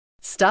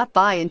Stop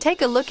by and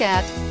take a look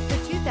at the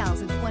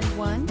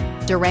 2021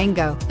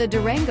 Durango. The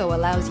Durango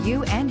allows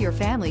you and your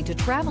family to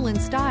travel in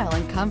style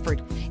and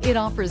comfort. It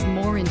offers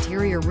more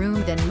interior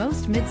room than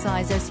most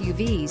midsize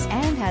SUVs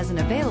and has an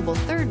available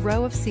third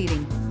row of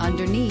seating.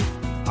 Underneath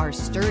are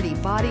sturdy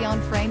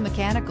body-on-frame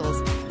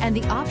mechanicals and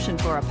the option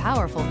for a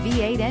powerful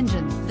V8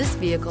 engine. This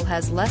vehicle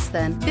has less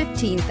than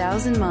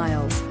 15,000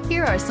 miles.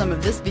 Here are some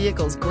of this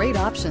vehicle's great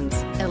options: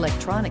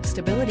 electronic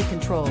stability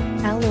control,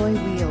 alloy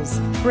wheels,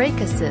 brake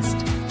assist,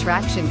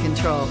 traction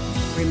control,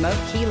 remote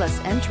keyless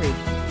entry,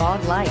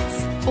 fog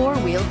lights,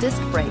 four-wheel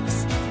disc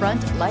brakes,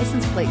 front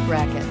license plate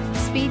bracket,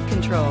 speed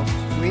control,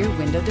 rear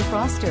window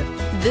defroster.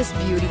 This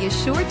beauty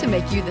is sure to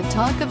make you the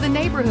talk of the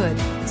neighborhood.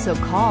 So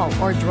call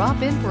or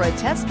drop in for a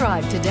test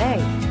drive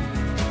today.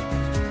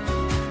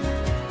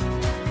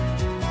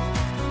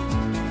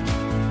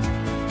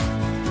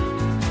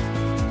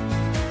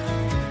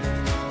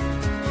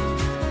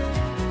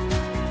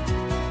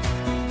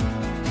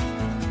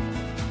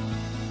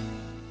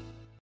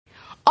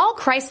 All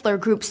Chrysler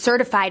Group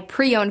certified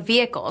pre-owned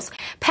vehicles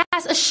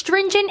pass a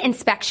stringent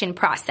inspection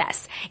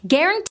process,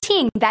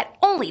 guaranteeing that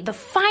only the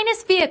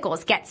finest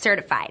vehicles get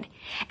certified.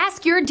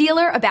 Ask your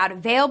dealer about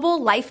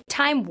available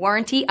lifetime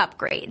warranty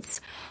upgrades.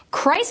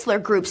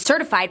 Chrysler Group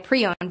certified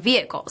pre-owned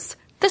vehicles,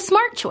 the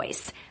smart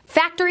choice.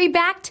 Factory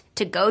backed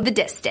to go the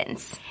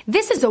distance.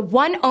 This is a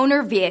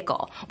one-owner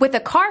vehicle with a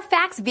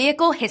Carfax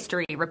Vehicle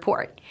History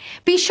Report.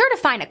 Be sure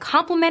to find a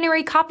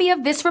complimentary copy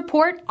of this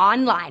report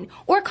online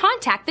or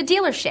contact the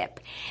dealership.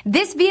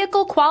 This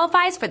vehicle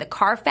qualifies for the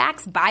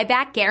Carfax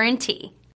Buyback Guarantee.